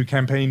like me who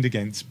campaigned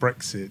against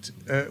Brexit,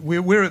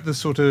 we're at the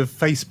sort of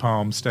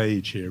facepalm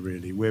stage here,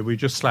 really, where we're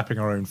just slapping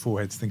our own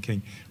foreheads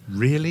thinking,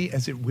 really?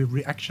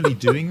 We're actually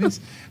doing this?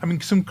 I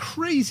mean, some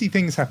crazy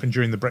things happened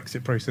during the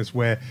Brexit process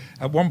where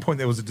at one point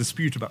there was a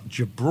dispute about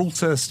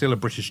Gibraltar, still a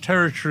British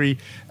territory,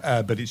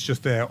 but it's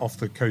just there off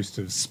the coast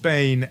of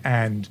Spain.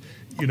 And,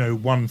 you know,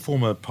 one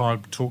former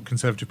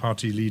Conservative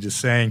Party leader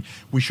saying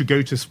we should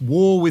go to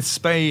war with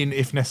Spain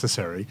if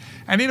necessary.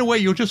 And in a way,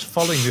 you're just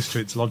following this to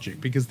its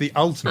logic because the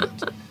ultimate,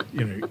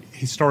 you know,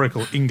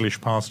 historical English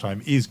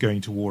pastime is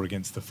going to war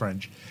against the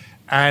French.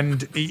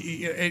 And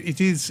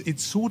it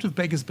sort of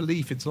beggars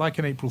belief. It's like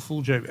an April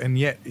Fool joke, and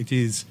yet it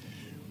is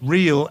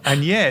real.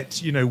 And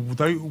yet, you know,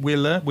 though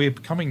we're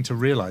coming to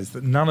realise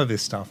that none of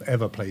this stuff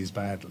ever plays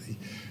badly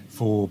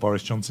for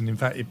Boris Johnson. In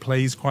fact, it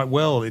plays quite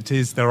well.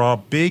 There are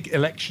big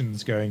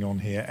elections going on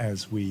here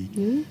as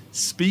we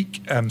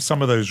speak.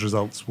 Some of those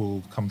results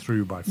will come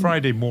through by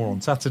Friday, more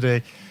on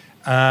Saturday.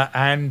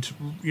 And,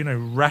 you know,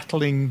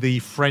 rattling the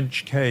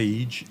French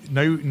cage.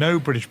 No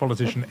British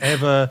politician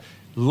ever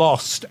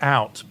lost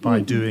out by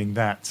doing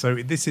that. So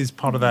this is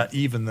part of that,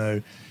 even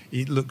though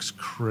it looks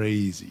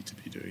crazy to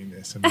be doing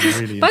this. And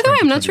really By the way,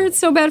 I'm not sure it's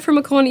so bad for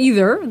Macron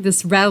either,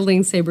 this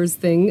rattling sabers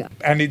thing.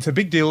 And it's a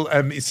big deal.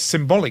 It's a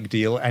symbolic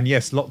deal. And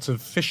yes, lots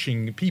of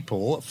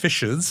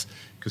fishers,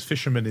 because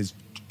fisherman is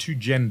too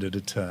gendered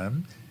a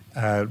term.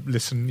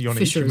 Listen,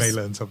 Yoni, you may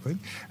learn something.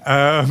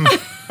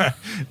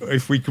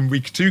 If we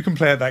too can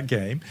play at that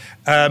game.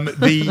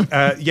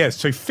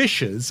 So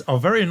fishers are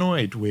very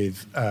annoyed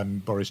with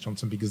Boris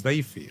Johnson because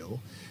they feel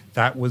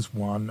that was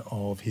one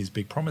of his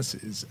big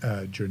promises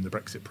during the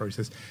Brexit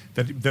process,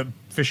 that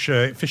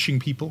fishing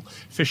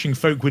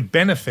folk would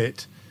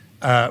benefit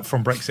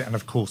from Brexit. And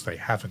of course they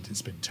haven't.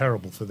 It's been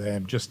terrible for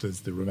them, just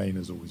as the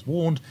Remainers always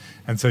warned.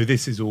 And so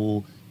this is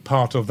all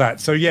part of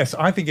that. So yes,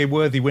 I think a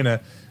worthy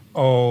winner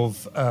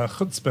of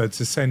Chutzpah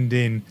to send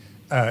in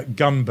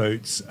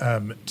gunboats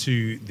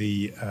to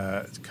the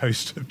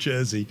coast of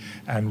Jersey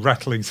and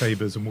rattling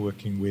sabers and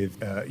working with,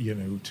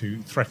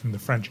 to threaten the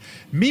French.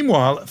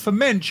 Meanwhile, for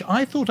Mensch,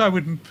 I thought I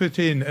would put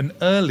in an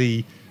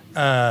early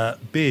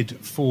bid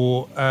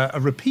for a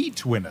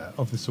repeat winner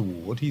of this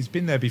award. He's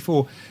been there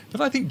before, but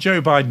I think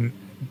Joe Biden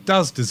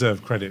does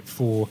deserve credit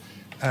for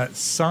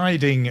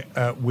siding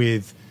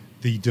with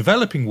the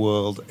developing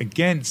world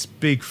against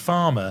Big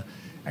Pharma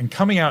and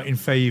coming out in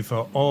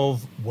favor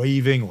of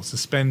waiving or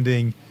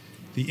suspending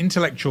the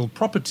intellectual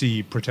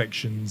property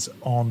protections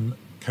on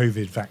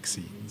COVID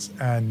vaccines.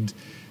 And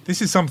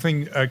this is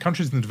something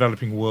countries in the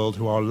developing world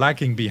who are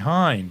lagging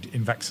behind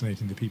in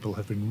vaccinating the people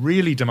have been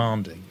really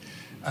demanding,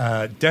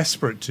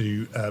 desperate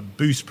to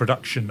boost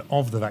production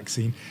of the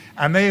vaccine.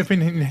 And they have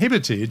been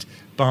inhibited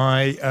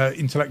by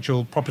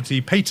intellectual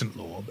property patent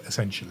law,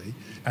 essentially.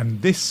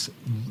 And this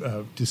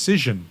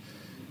decision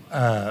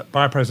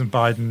by President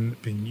Biden,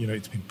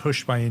 it's been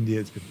pushed by India,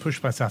 it's been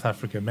pushed by South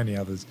Africa, many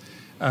others,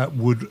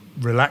 would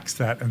relax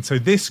that. And so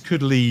this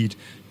could lead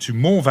to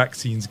more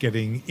vaccines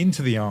getting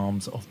into the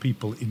arms of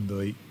people in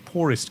the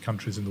poorest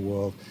countries in the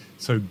world.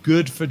 So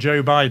good for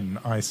Joe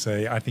Biden, I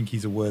say. I think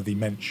he's a worthy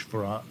Mensch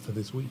for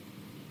this week.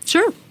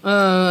 Sure.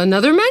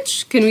 Another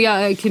Mensch? Can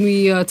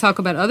we talk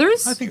about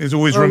others? I think there's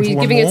always room for one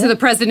more. Are we giving it to the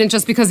president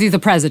just because he's the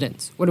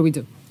president? What do we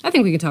do? I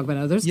think we can talk about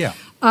others. Yeah.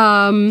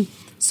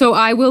 So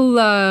I will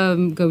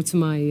go to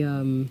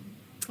my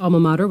alma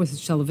mater, with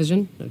his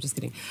television. No, just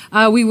kidding.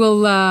 We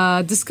will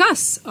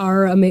discuss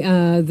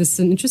this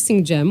an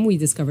interesting gem we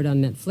discovered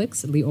on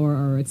Netflix. Lior,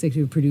 our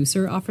executive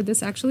producer, offered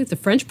this, actually. It's a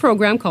French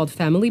program called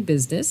Family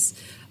Business.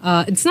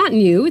 It's not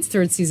new. Its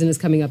third season is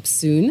coming up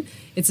soon.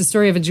 It's a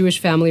story of a Jewish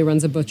family who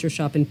runs a butcher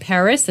shop in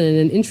Paris, and in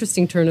an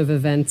interesting turn of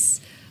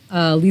events,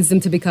 leads them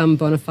to become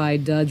bona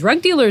fide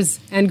drug dealers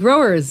and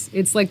growers.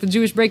 It's like the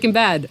Jewish Breaking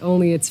Bad,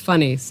 only it's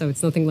funny. So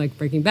it's nothing like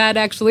Breaking Bad,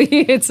 actually.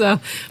 It's a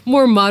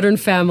more modern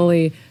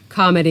family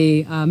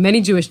comedy.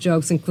 Many Jewish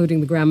jokes, including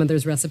the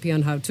grandmother's recipe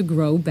on how to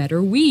grow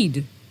better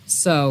weed.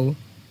 So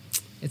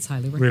it's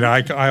highly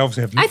recommended. Really, I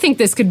obviously have... I think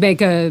this could make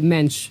a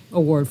Mensch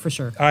award for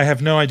sure. I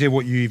have no idea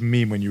what you even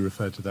mean when you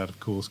refer to that, of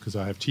course, because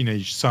I have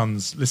teenage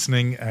sons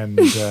listening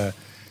and...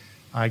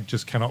 I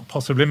just cannot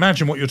possibly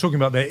imagine what you're talking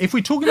about there. If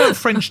we're talking about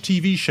French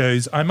TV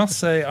shows, I must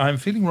say I'm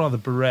feeling rather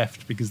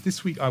bereft because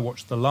this week I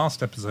watched the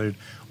last episode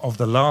of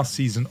the last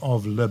season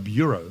of Le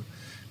Bureau,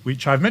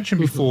 which I've mentioned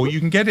before.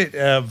 You can get it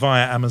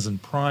via Amazon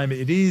Prime.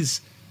 It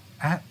is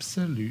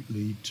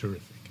absolutely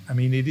terrific. I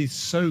mean, it is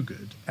so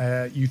good.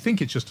 You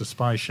think it's just a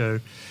spy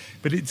show,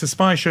 but it's a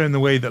spy show in the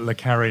way that Le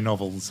Carré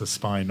novels are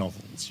spy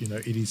novels. You know,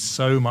 it is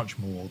so much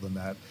more than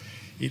that.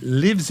 It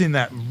lives in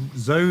that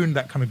zone,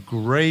 that kind of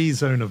grey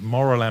zone of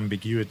moral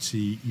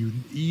ambiguity.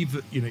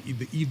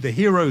 The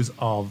heroes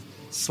are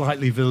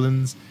slightly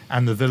villains,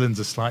 and the villains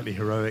are slightly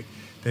heroic.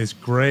 There's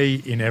grey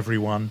in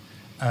everyone.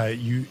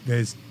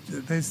 There's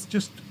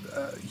just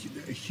a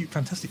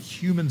fantastic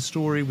human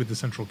story with the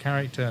central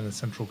character and the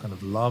central kind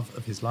of love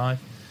of his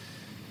life,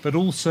 but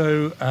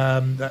also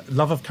that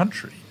love of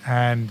country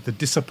and the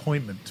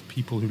disappointment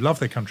people who love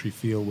their country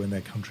feel when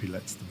their country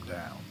lets them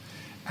down.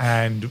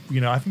 And,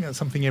 I think that's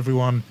something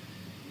everyone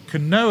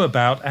can know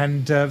about.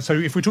 And so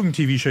if we're talking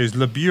TV shows,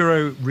 Le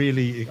Bureau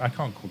really, I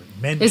can't call it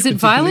Mensch. Is it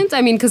violent?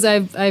 I mean, because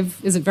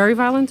is it very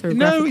violent? Or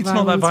no, it's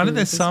not that violent.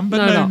 There's some,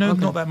 but no, okay.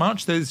 Not that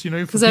much. There's,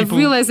 because I've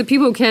realized that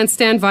people who can't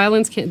stand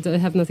violence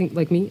have nothing,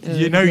 like me.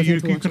 You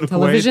can look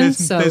away.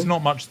 There's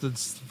not much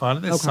that's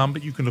violent. There's some,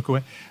 but you can look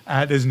away.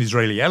 There's an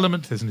Israeli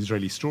element. There's an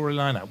Israeli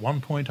storyline at one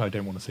point. I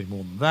don't want to say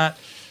more than that.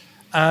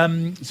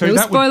 No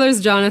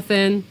spoilers,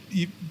 Jonathan.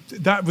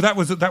 That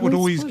would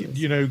always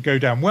go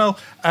down well.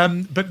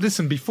 But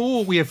listen,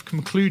 before we have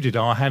concluded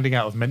our handing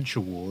out of Mensch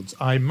awards,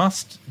 I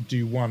must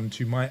do one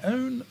to my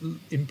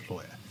own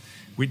employer,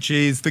 which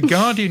is the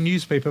Guardian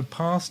newspaper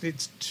passed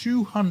its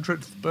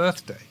 200th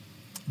birthday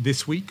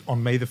this week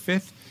on May the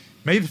 5th.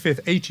 May the 5th,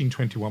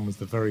 1821 was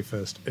the very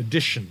first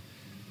edition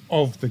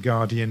of the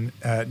Guardian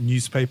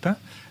newspaper.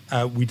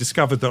 We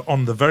discovered that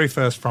on the very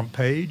first front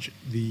page,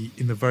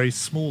 in the very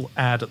small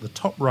ad at the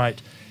top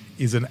right,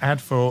 is an ad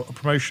for a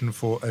promotion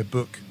for a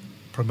book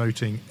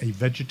promoting a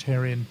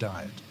vegetarian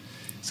diet.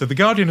 So the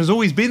Guardian has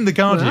always been the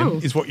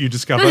Guardian, is what you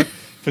discover,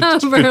 for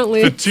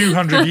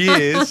 200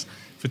 years.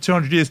 For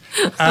 200 years.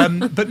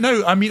 But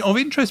no, I mean, of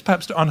interest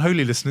perhaps to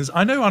unholy listeners,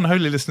 I know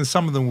unholy listeners,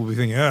 some of them will be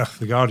thinking,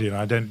 the Guardian,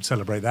 I don't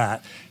celebrate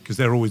that, because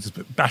they're always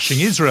bashing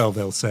Israel,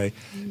 they'll say.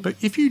 But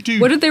if you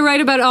do... What did they write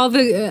about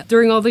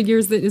during all the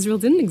years that Israel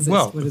didn't exist?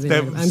 Well, what did they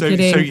I'm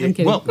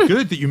kidding. Well,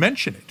 good that you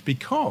mention it,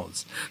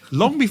 because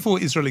long before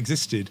Israel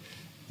existed,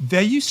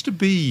 there used to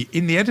be,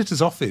 in the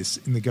editor's office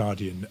in The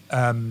Guardian,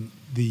 a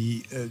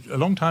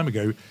long time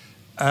ago,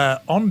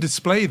 on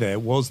display there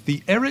was the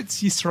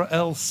Eretz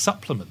Yisrael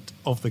supplement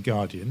of The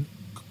Guardian,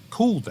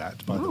 called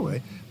that, by the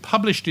way,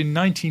 published in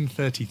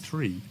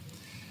 1933.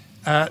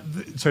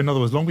 So in other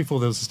words, long before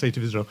there was a State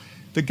of Israel.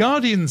 The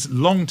Guardian's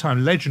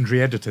long-time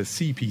legendary editor,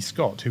 C.P.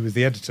 Scott, who was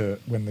the editor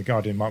when The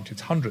Guardian marked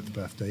its 100th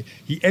birthday,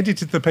 he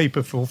edited the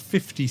paper for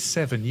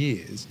 57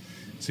 years.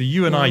 So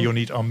you and I,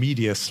 Yonit, are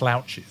media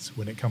slouches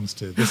when it comes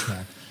to this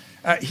man.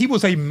 He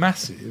was a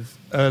massive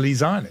early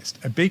Zionist,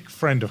 a big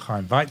friend of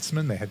Chaim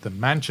Weizmann. They had the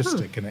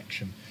Manchester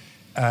connection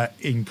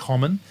in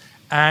common.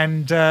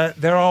 And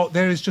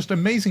there is just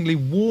amazingly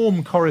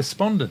warm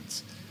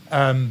correspondence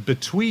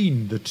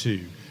between the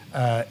two,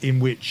 in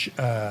which,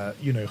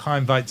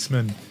 Chaim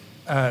Weizmann,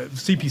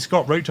 C.P.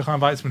 Scott wrote to Chaim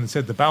Weizmann and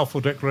said, the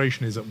Balfour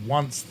Declaration is at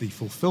once the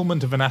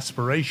fulfillment of an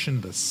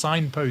aspiration, the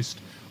signpost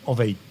of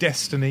a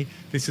destiny.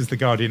 This is the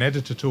Guardian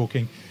editor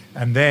talking.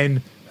 And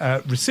then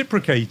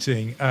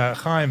reciprocating,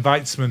 Chaim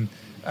Weizmann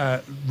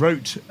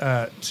wrote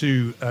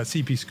to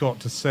C.P. Scott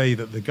to say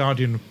that the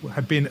Guardian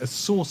had been a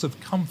source of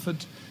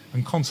comfort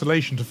and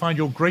consolation, to find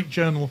your great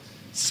journal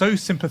so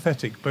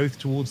sympathetic both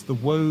towards the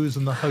woes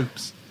and the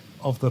hopes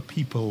of the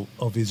people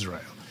of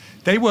Israel.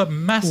 They were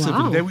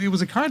massively... It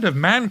was a kind of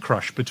man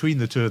crush between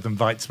the two of them,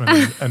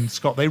 Weizmann and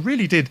Scott. They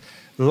really did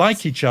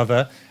like each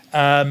other.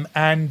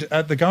 And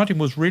The Guardian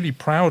was really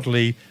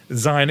proudly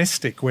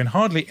Zionistic when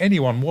hardly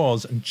anyone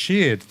was, and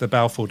cheered the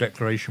Balfour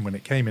Declaration when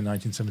it came in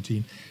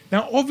 1917.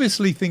 Now,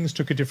 obviously, things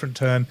took a different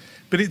turn,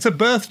 but it's a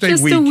birthday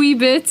week. Just a wee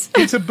bit.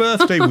 It's a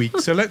birthday week,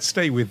 so let's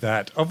stay with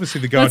that. Obviously,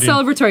 The Guardian...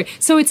 That's celebratory.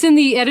 So it's in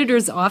the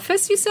editor's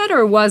office, you said,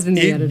 or was in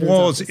the editor's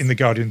office? It was in The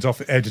Guardian's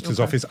editor's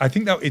office. I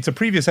think that it's a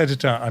previous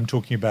editor I'm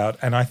talking about,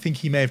 and I think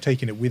he may have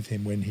taken it with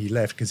him when he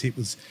left, because it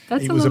was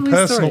a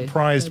personal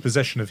prized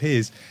possession of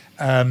his.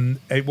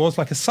 it was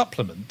like a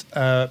supplement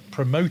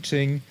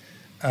promoting.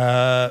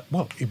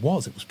 It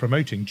was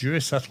promoting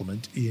Jewish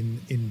settlement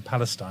in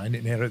Palestine,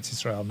 in Eretz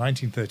Israel,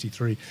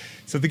 1933.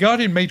 So The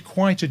Guardian made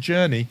quite a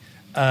journey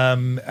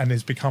and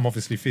has become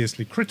obviously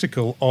fiercely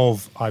critical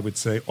of, I would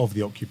say, of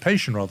the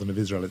occupation rather than of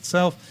Israel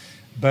itself.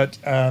 But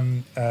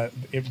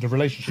the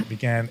relationship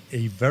began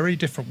a very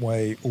different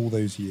way all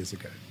those years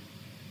ago.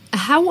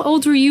 How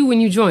old were you when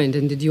you joined,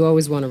 and did you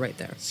always want to write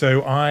there?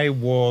 So I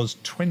was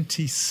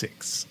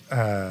 26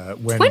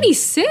 when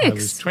 26? I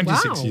was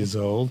 26 Wow. years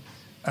old.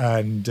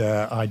 And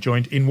I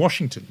joined in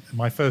Washington.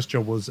 My first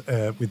job was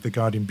with the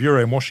Guardian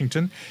Bureau in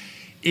Washington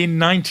in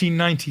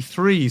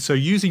 1993. So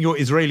using your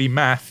Israeli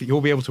math,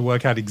 you'll be able to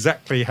work out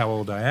exactly how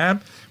old I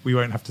am. We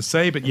won't have to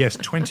say, but yes,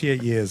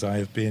 28 years I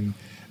have been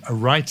a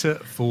writer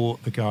for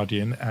the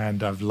Guardian,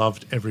 and I've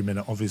loved every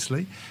minute,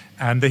 obviously.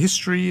 And the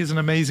history is an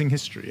amazing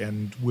history,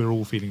 and we're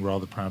all feeling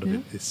rather proud of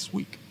it this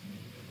week.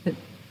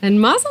 And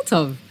Mazel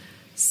Tov.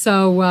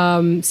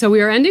 So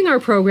we are ending our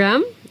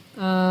program.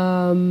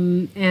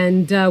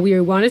 And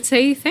we want to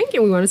say thank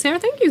you. We want to say our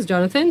thank yous,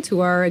 Jonathan,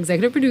 to our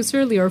executive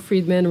producer, Lior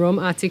Friedman, Rom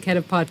Atik, head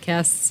of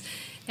podcasts,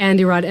 and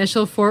Irad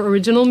Eshel for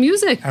original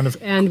music.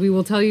 And we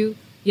will tell you,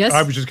 yes?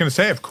 I was just going to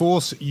say, of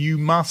course, you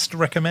must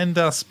recommend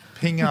us,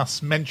 ping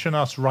us, mention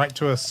us, write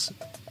to us.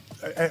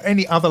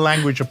 Any other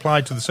language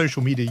applied to the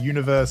social media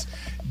universe,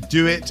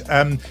 do it.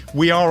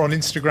 We are on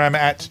Instagram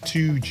at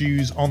 2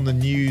 Jews on the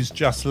News,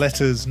 just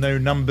letters, no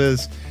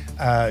numbers.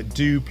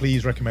 Do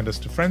please recommend us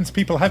to friends.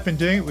 People have been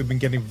doing it. We've been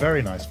getting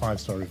very nice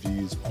 5-star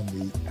reviews on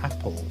the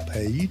Apple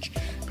page,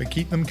 but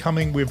keep them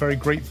coming. We're very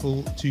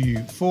grateful to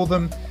you for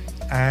them.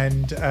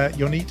 And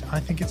Yonit, I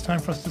think it's time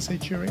for us to say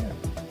cheerio.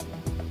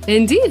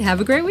 Indeed. Have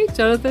a great week,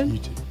 Jonathan. You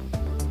too.